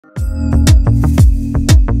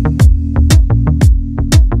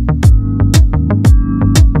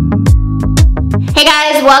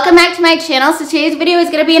guys, welcome back to my channel. So today's video is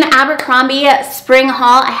going to be an Abercrombie spring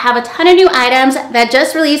haul. I have a ton of new items that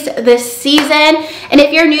just released this season, and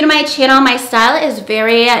if you're new to my channel, my style is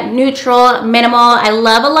very neutral, minimal. I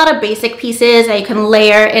love a lot of basic pieces that you can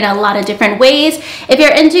layer in a lot of different ways. If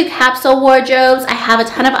you're into capsule wardrobes, I have a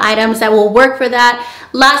ton of items that will work for that.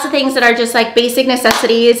 Lots of things that are just like basic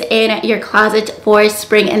necessities in your closet for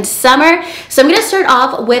spring and summer. So I'm going to start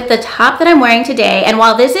off with the top that I'm wearing today. And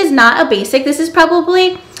while this is not a basic, this is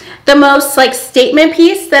probably the most like statement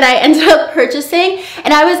piece that I ended up purchasing.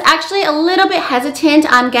 And I was actually a little bit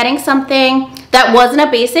hesitant on getting something that wasn't a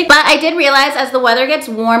basic, but I did realize as the weather gets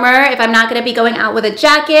warmer, if I'm not going to be going out with a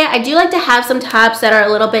jacket, I do like to have some tops that are a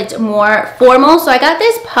little bit more formal. So I got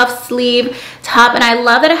this puff sleeve top, and I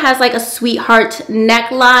love that it has like a sweetheart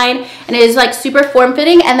neckline, and it is like super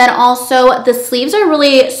form-fitting, and then also the sleeves are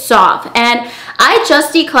really soft. And I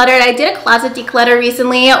just decluttered. I did a closet declutter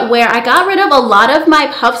recently where I got rid of a lot of my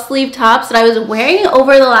puff sleeve tops that I was wearing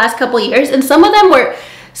over the last couple years, and some of them were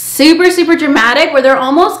super dramatic where they're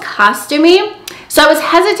almost costumey. So I was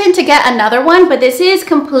hesitant to get another one, but this is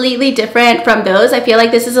completely different from those. I feel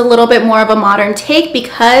like this is a little bit more of a modern take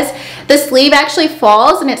because the sleeve actually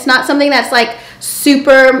falls, and it's not something that's like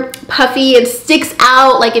super puffy and sticks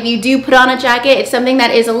out like if you do put on a jacket. It's something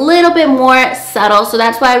that is a little bit more subtle, so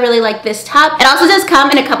that's why I really like this top. It also does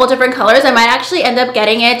come in a couple different colors. I might actually end up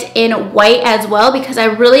getting it in white as well because I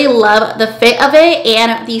really love the fit of it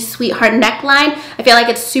and the sweetheart neckline. I feel like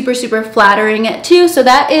it's super flattering too. So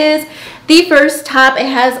that is the first top. It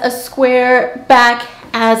has a square back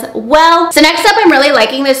as well. So next up, I'm really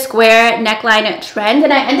liking this square neckline trend,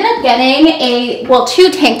 and I ended up getting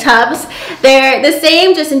two tank tops. They're the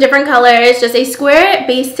same, just in different colors, just a square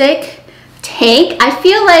basic tank. I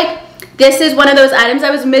feel like this is one of those items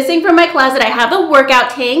I was missing from my closet. I have the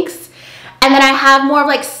workout tanks, and then I have more of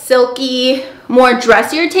like silky, more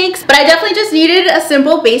dressier tanks, but I definitely just needed a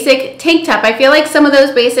simple basic tank top. I feel like some of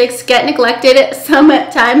those basics get neglected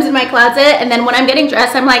sometimes in my closet, and then when I'm getting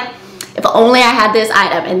dressed, I'm like, if only I had this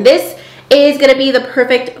item. And this is gonna be the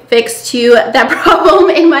perfect fix to that problem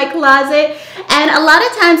in my closet. And a lot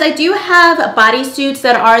of times I do have bodysuits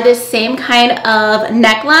that are this same kind of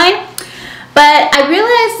neckline, but I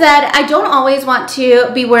realized that I don't always want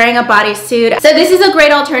to be wearing a bodysuit. So this is a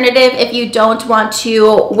great alternative if you don't want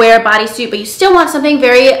to wear a bodysuit, but you still want something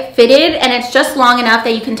very fitted, and it's just long enough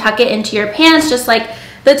that you can tuck it into your pants, just like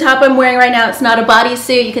the top I'm wearing right now. It's not a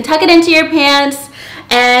bodysuit. You can tuck it into your pants,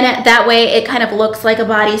 and that way it kind of looks like a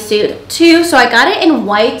bodysuit too. So I got it in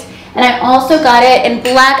white, and I also got it in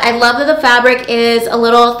black. I love that the fabric is a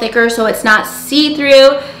little thicker so it's not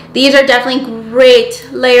see-through. These are definitely great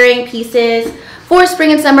layering pieces for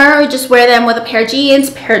spring and summer, or just wear them with a pair of jeans,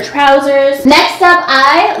 pair of trousers. Next up,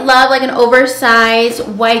 I love like an oversized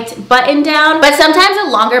white button down, but sometimes a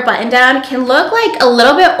longer button down can look like a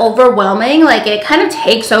little bit overwhelming. Like it kind of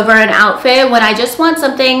takes over an outfit when I just want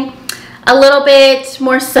something a little bit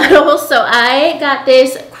more subtle. So I got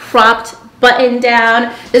this cropped button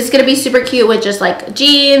down. This is gonna be super cute with just like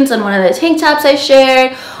jeans and one of the tank tops I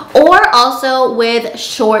shared, or also with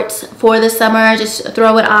shorts for the summer. Just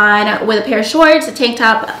throw it on with a pair of shorts, a tank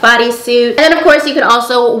top, bodysuit. And then of course you could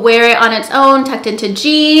also wear it on its own, tucked into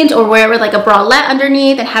jeans, or wear it with like a bralette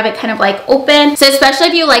underneath and have it kind of like open. So especially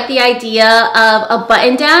if you like the idea of a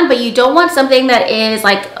button down, but you don't want something that is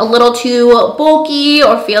like a little too bulky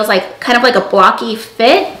or feels like kind of like a blocky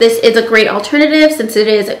fit, this is a great alternative since it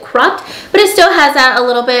is cropped, but it still has that a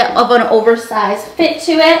little bit of an oversized fit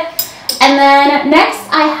to it. And then next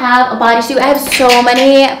I have a bodysuit. I have so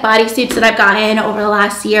many bodysuits that I've gotten over the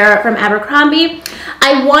last year from Abercrombie.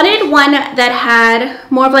 I wanted one that had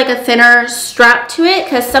more of like a thinner strap to it,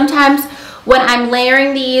 because sometimes when I'm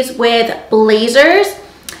layering these with blazers,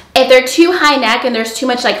 if they're too high neck and there's too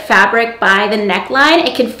much like fabric by the neckline,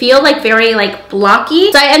 it can feel like very like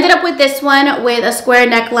blocky. So I ended up with this one with a square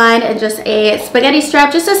neckline and just a spaghetti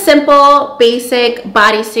strap, just a simple basic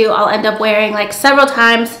bodysuit I'll end up wearing like several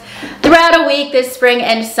times throughout a week this spring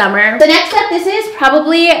and summer. So next up, this is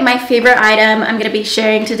probably my favorite item I'm gonna be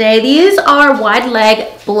sharing today. These are wide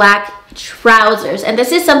leg black trousers, and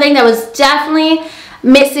this is something that was definitely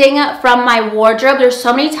missing from my wardrobe. There's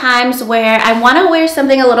so many times where I want to wear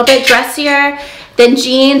something a little bit dressier than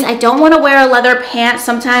jeans. I don't want to wear a leather pant.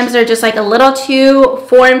 Sometimes they're just like a little too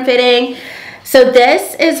form-fitting. So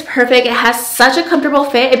this is perfect. It has such a comfortable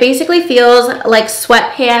fit. It basically feels like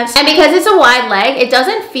sweatpants. And because it's a wide leg, it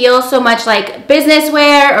doesn't feel so much like business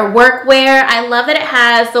wear or work wear. I love that it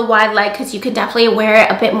has the wide leg because you can definitely wear it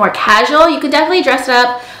a bit more casual. You can definitely dress it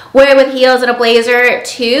up wear it with heels and a blazer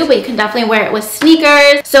too, but you can definitely wear it with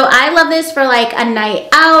sneakers. So I love this for like a night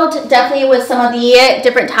out. Definitely with some of the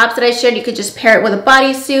different tops that I showed, you could just pair it with a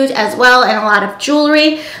bodysuit as well and a lot of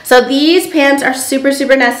jewelry. So these pants are super,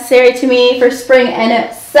 super necessary to me for spring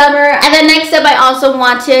and summer. And then next up, I also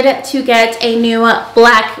wanted to get a new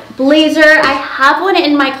black blazer. I have one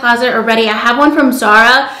in my closet already. I have one from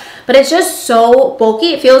Zara, but it's just so bulky.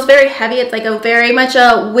 It feels very heavy. It's like a very much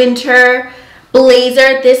a winter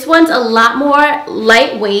blazer. This one's a lot more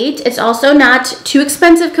lightweight. It's also not too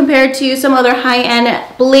expensive compared to some other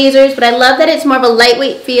high-end blazers, but I love that it's more of a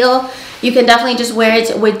lightweight feel. You can definitely just wear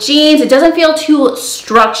it with jeans. It doesn't feel too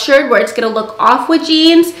structured where it's gonna look off with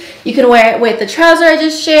jeans. You can wear it with the trouser I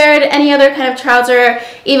just shared, any other kind of trouser,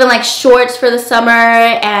 even like shorts for the summer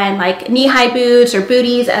and like knee-high boots or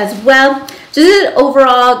booties as well. So this is an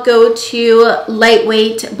overall go-to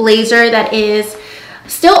lightweight blazer that is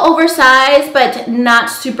still oversized but not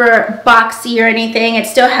super boxy or anything. It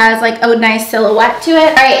still has like a nice silhouette to it.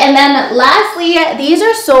 All right, and then lastly, these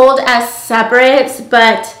are sold as separates,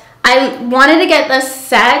 but I wanted to get the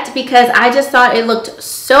set because I just thought it looked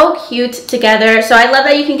so cute together. So I love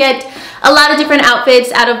that you can get a lot of different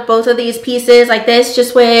outfits out of both of these pieces, like this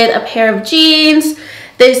just with a pair of jeans,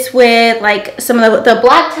 this with like some of the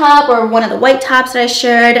black top or one of the white tops that I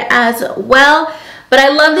shared as well. But I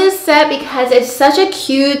love this set because it's such a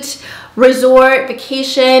cute resort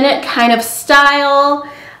vacation kind of style.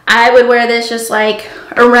 I would wear this just like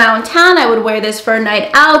around town. I would wear this for a night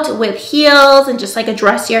out with heels and just like a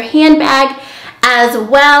dressier handbag as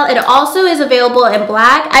well. It also is available in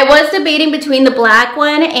black. I was debating between the black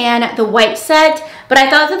one and the white set, but I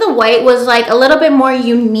thought that the white was like a little bit more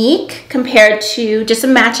unique compared to just a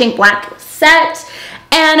matching black set.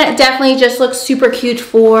 And it definitely just looks super cute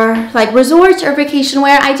for like resort or vacation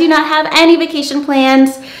wear. I do not have any vacation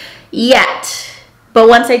plans yet, but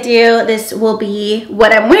once I do, this will be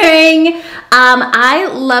what I'm wearing. I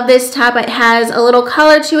love this top. It has a little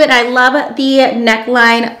color to it. I love the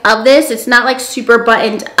neckline of this. It's not like super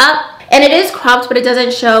buttoned up, and it is cropped, but it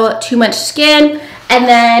doesn't show too much skin. And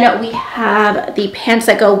then we have the pants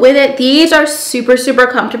that go with it. These are super, super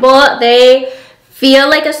comfortable. They feel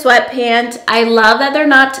like a sweatpant. I love that they're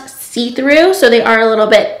not see-through, so they are a little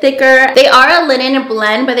bit thicker. They are a linen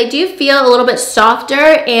blend, but they do feel a little bit softer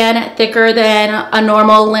and thicker than a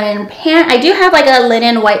normal linen pant. I do have like a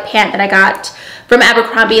linen white pant that I got from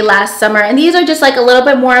Abercrombie last summer, and these are just like a little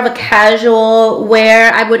bit more of a casual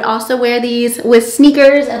wear. I would also wear these with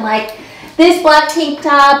sneakers and like this black tank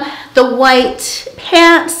top, the white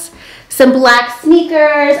pants, some black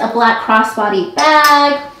sneakers, a black crossbody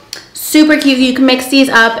bag. Super cute. You can mix these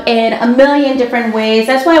up in a million different ways.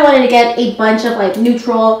 That's why I wanted to get a bunch of like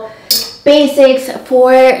neutral basics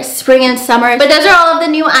for spring and summer. But those are all of the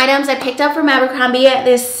new items I picked up from Abercrombie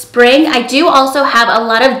this spring. I do also have a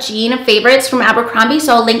lot of jean favorites from Abercrombie,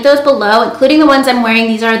 so I'll link those below, including the ones I'm wearing.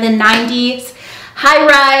 These are the 90s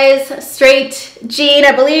high-rise straight jean.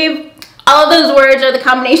 I believe all of those words are the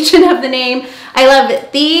combination of the name. I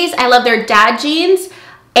love these. I love their dad jeans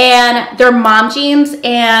and their mom jeans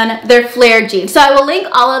and their flared jeans. So I will link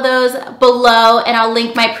all of those below, and I'll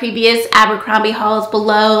link my previous Abercrombie hauls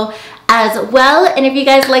below as well. And if you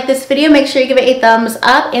guys like this video, make sure you give it a thumbs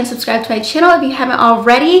up and subscribe to my channel if you haven't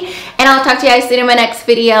already. And I'll talk to you guys soon in my next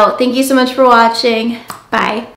video. Thank you so much for watching. Bye.